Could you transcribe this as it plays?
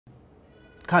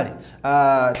Kale,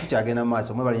 tukyagenda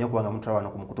maaso mwebale nnyo kubanga mutula wano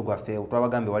ku mukutu gwaffe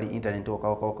twabagambe wali internet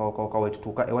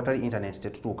wetutuuka ewatali internet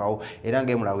tetutuukawo era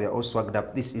ng'emulawo we are all swagged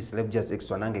up. This is Celeb Just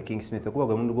Extra nange King Smith okuba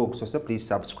gwe mulundu gwo ogusose please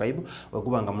subscribe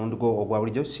okuba nga mulundu gwo ogwa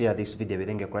bulijjo share this video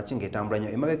ebeerenge ekola ki ng'etambula nnyo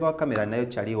emabega wa kamera nayo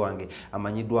kyali wange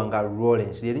amanyiddwa nga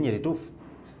Lawrence lyerinnya lituufu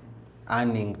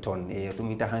Hannington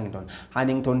tumuyita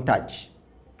Hannington Touch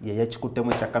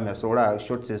yakikuttemu ekya kamera sobola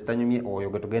shots ezitanyumye oyo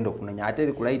gwe tugenda okunenya ate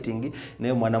eri ku lighting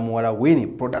naye mwana muwala Winnie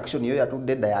production yo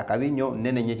yatudde dda yakabinyo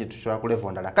nene nnyo kyetusobola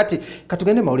kulevo ndala kati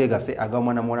katugende mawulire gaffe aga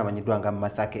mwana muwala amanyiddwa nga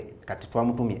Mathake kati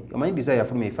twamutumye omanyi design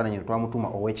yafulumya ebifaananyi twamutuma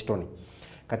ow'ekitone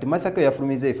kati Mathake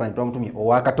yafulumiza ebifaananyi twamutumye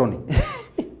ow'akatone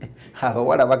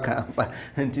abawala bagamba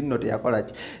nti nno teyakola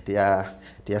ki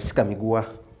teyasika miguwa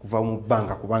kuva mu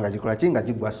bbanga kubanga gikola kinga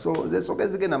gigwa so zesoke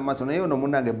zigenda mu maaso naye ono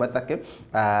munnange Mathake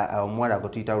omuwala gwe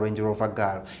tuyita Range Rover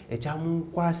Girl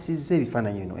ekyamukwasizza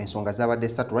ebifaananyi bino ensonga zabadde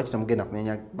ssatu lwaki temugenda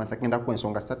kunenya Mathake ndakuwa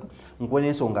ensonga ssatu nkuwe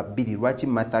n'ensonga bbiri lwaki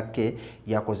Mathake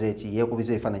yakoze eki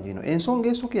yeekubiza ebifaananyi bino ensonga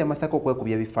esooka ya Mathake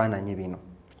okwekubya ebifaananyi bino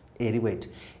eri bweti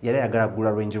yali ayagala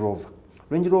kugula Range Rover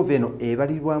Range Rover eno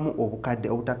ebalirwamu obukadde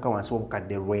obutakka wansi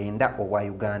obukadde 9 obwa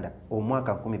Uganda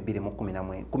omwaka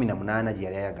 2018 gye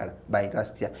yali ayagala by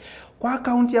last year kwa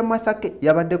akaunti ya Mathake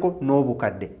yabaddeko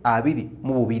n'obukadde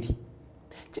 22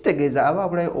 kitegeeza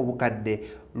abaabulayo obukadde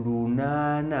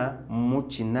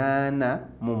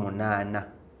 878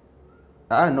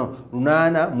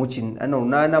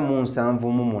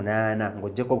 878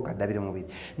 ng'oggyeko obukadde 22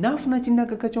 n'afuna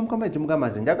kinnagagga ky'omukama kimugamba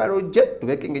nze njagala ojje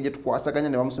tubeeke engeri gye tukwasaganya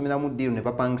ne bamusomeramu ddiiro ne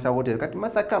bapangisa hoteri kati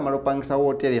Mathake amala opangisa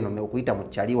hoteri eno okuyita mu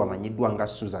kyali wamanyiddwa nga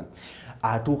Susan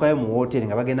atuukayo mu hoteri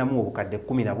nga bagendamu obukadde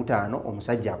 15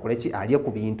 omusajja akole ki alye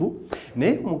ku bintu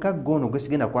naye omugagga ono gwe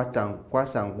sigenda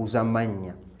kwasanguza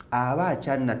mannya aba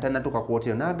akyannatuuka ku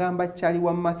hoteri n'agamba kyali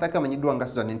wa Mathake amanyiddwa nga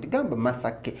Susan nti gamba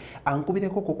Mathake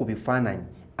ankubireko ku bifaananyi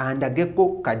andageko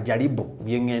kajalibo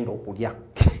bye ŋŋenda okulya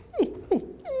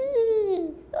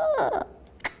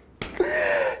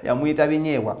yamuyita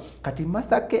binyeebwa kati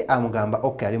Mathake amugamba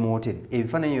okay ali mu hoteri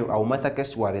ebifaananyi ebyo awo Mathake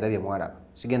siwabeerabye mwala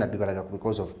sigenda bibalaga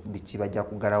because of biki bajja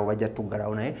kugalawo bajja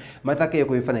tuggalawo naye Mathake yo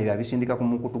ku bifaananyi byabisindika ku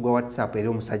mukutu gwa WhatsApp eri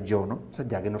omusajja ono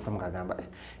omusajja agenda okutamuka agamba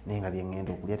naye nga bye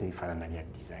ŋŋenda okulya tebifaanana bya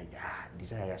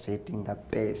desire ya settinga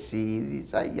peesi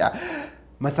desire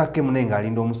Mathake munenga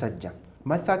alinda omusajja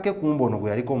Mathake kumba ono gwe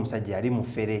yaliko omusajja yali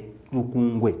mufere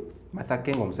lukungwe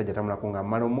Mathake ngo omusajja tamulako nga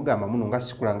amala omugamba muno nga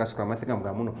sikula Mathake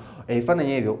amugamba muno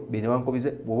ebifaananyi ebyo bye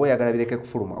newankubize bw'oba oyagala bireke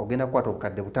kufuluma ogenda kukwata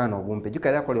obukadde 5 obumpe jjuka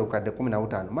yali akola obukadde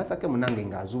 15 Mathake munange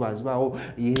ng'azubaawo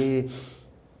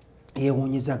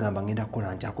yeewuunyiza agamba ngenda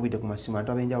kukola nti akubidde ku masimu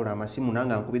abantu ab'enjawulo amasimu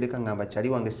nange ankubiddeko ngamba kyali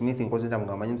wange Smith nkoze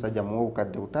ntamugamba manyi musajja muwe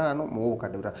obukadde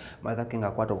 5 Mathake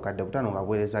ng'akwata obukadde 5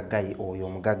 ng'abuweereza gayi oyo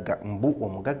omugagga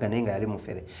omugagga naye nga yali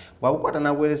mufere bw'abukwata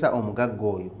n'abuweereza omugagga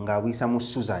oyo ng'abuyisa mu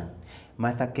Susan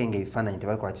Mathake ng'ebifaananyi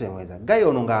tebakikola kiremweza gayi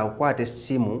ono ng'akwata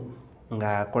essimu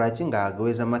ng'akola ki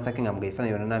ng'ageweza Mathake nga muga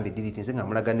ebifaananyi byonna mbidiritinze nga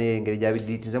mulaga n'engeri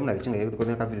gy'abidiritinzemu nabiki nga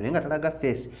yakoleka video naye nga talaga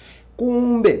face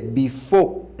kumbe before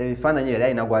ebifaananyi yali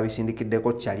alina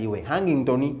gwabisindikiddeko kyaliwe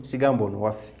Hannington sigamba ono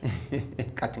waffe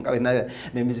kati nga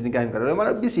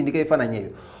nemala bisindika ebifaananyi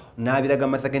ebyo n'abiraga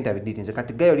Mathake nti abidiritinze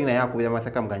kati gayo oli naye akubira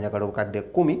Mathake amuganyagala obukadde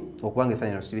 10 okubanga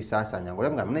ebifaananyi bino sibisaasanya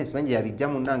ng'olabanga munaye simanyi yabijja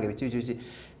munnange biki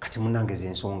kati munnange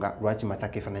z'ensonga lwaki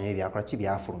Mathake ebifaananyi ebyo byakola ki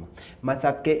byafuluma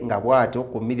Mathake nga bw'atyo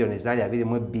ku miliyoni ezaali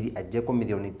 22 aggyeko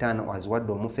miliyoni 5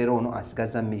 aziwadde omufere ono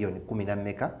asigaza miliyoni 10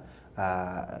 mmeka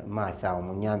Martha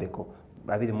omunyambeko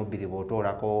 22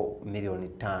 bw'otoolako miliyoni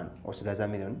 5 osigaza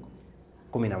miliyoni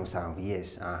 17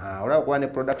 yes olaba kuba ne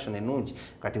production ennungi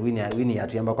kati Winnie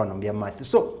yatuyambako anombya math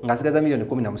so ng'asigaza miliyoni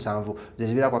 17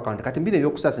 zezibeera ku account kati mbino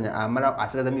ebyokusaasanya amala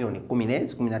asigaza miliyoni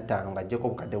 15 ng'aggyeko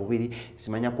obukadde 2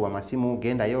 simanya kuba masimu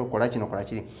gendayo kola kino kola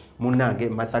kiri munnange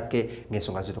Mathake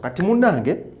ng'ensonga zito kati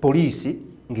munnange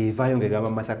poliisi ng'evaayo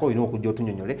ng'egamba Mathake olina okujja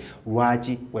otunyonyole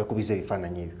lwaki weekubiza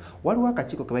ebifaananyi ebyo waliwo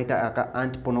akakiiko ke bayita aka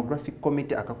anti-pornographic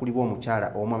committee akakulibwa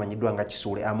omukyala omu amanyiddwa nga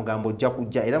Kisuule amugamba ojja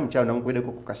kujja era mukyala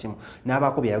namukubiddeko ku kasimu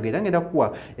n'abaako bye yayogera ngenda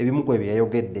kukuwa ebimu ku ebyo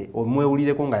yayogedde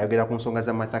omwewulireko ng'ayogera ku nsonga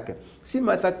za Mathake si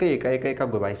Mathake yekayekayeka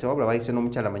gwe bayise wabula bayise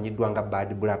n'omukyala amanyiddwa nga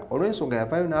Bad Black olw'ensonga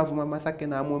yavaayo n'avuma Mathake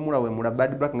n'amwemulawemula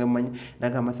Bad Black nga mumanyi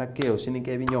naga Mathake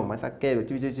osinika ebinyawo Mathake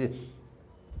ebyo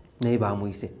naye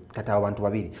bamuyise kati abantu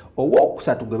babiri.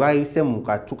 Owookusatu gwe bayise mu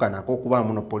katuka nako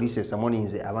okubaamu no police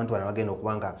esamoninze abantu bano bagenda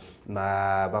okubanga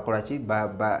bakola ki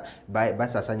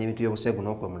basasanya ebintu by'obusegu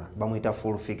n'okwemula bamuyita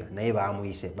full figure naye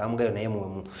baamuyise bamugayo naye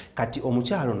muwemu kati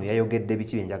omukyalo no yayogedde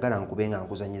biki bye njagala nkube nga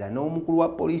nkuzanyira n'omukulu wa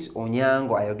police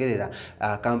Onyango ayogerera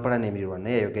Kampala n'emirirwa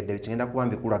naye yayogedde biki ngenda kuba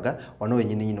mbikulaga wano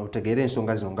wenyini otegeera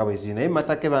ensonga zino nga bwe ziri naye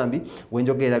Mathake Bambi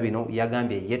wenjogerera bino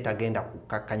yagambye ye tagenda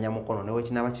kukakkanya mukono ne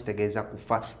wekinaba kitegeeza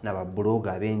kufa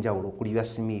n'ababloga ab'enjawulo okuli bya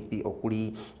Smith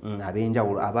okuli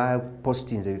ab'enjawulo aba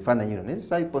postings ebifaananyi bino naye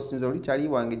sayi postings oli kyali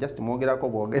wange just mwogerako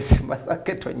bwogezi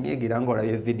Mathake tonyigira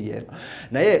ng'olabye video eno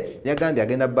naye yagambye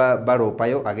agenda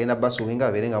baloopayo agenda basuubinga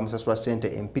babeere nga musasula ssente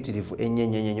empitirivu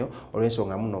ennyo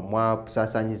olw'ensonga muno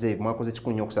mwasasanyize mwakoze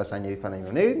kikunnyo okusaasanya ebifaananyi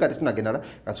bino naye nga tetunagenda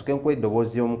kasuke nkuwa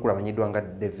eddoboozi y'omukulu amanyiddwa nga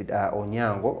David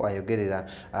Onyango ayogerera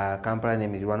Kampala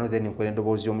n'emirirwano then nkuwa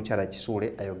eddoboozi y'omukyala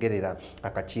Kisuule ayogerera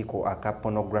akakiiko aka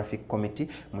Pornographic Committee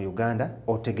mu Uganda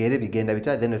otegeere bigenda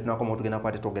bitya then tunakomawo tugenda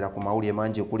kwate twogera ku mawulire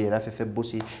mangi okuli era Fefe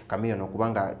Busi Chameleone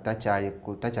okubanga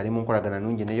takyali mu nkolagana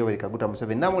nungi ne Yoweri Kaguta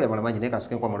Museveni namule amala mangi naye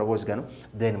kasuke nkuwa amaloboozi gano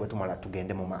then bwe tumala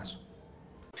tugende mu maaso.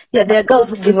 Yeah, there are girls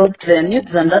who give out their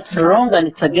nudes and that's wrong and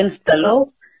it's against the law.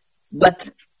 But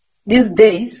these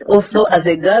days, also as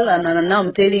a girl, and now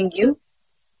I'm telling you,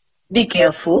 be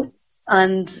careful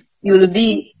and you will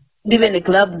be given a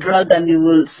club drug and you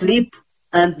will sleep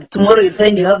and tomorrow you'll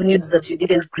find you have nudes that you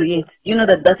didn't create. You know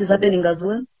that is happening as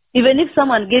well? Even if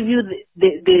someone gave you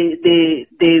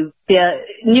their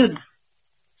nudes,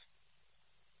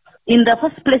 in the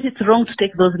first place, it's wrong to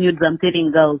take those nudes. I'm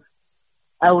telling girls.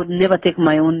 I would never take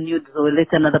my own nudes or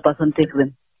let another person take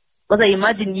them. Because I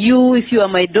imagine you, if you are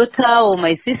my daughter or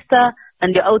my sister,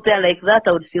 and you're out there like that,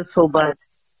 I would feel so bad.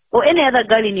 Or any other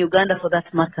girl in Uganda for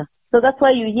that matter. So that's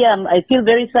why you hear, I feel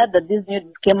very sad that these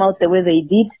nudes came out the way they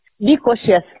did. Be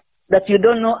cautious that you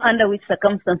don't know under which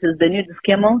circumstances the nudes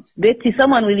came out. Betty,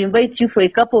 someone will invite you for a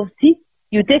cup of tea.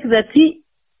 You take the tea.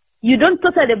 You don't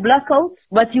totally black out,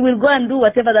 but you will go and do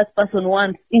whatever that person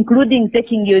wants, including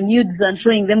taking your nudes and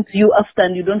showing them to you after,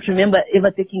 and you don't remember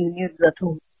ever taking nudes at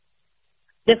all.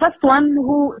 The first one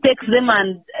who takes them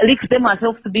and leaks them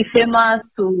herself to be famous,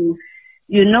 to,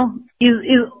 you know,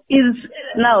 is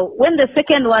now, when the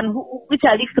second one, which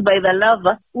are leaked by the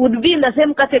lover, would be in the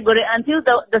same category until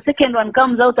the second one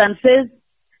comes out and says,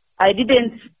 I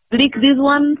didn't leak these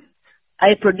ones,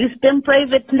 I produced them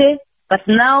privately, but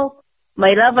now,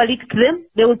 my lover leaked them.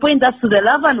 They will point us to the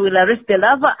lover and will arrest the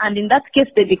lover, and in that case,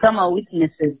 they become our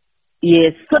witnesses.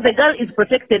 Yes. So the girl is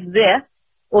protected there,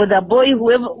 or the boy,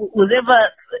 whoever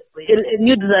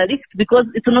nudes are leaked, because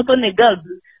it's not only girls.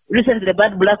 Recently,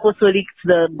 Bad Black also leaked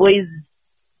the boys.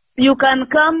 You can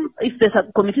come, if there's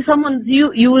a committee summons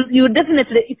you, you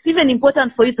definitely, it's even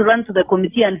important for you to run to the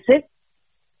committee and say,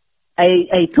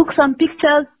 I took some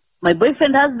pictures, my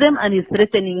boyfriend has them, and he's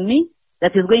threatening me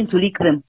that he's going to leak them.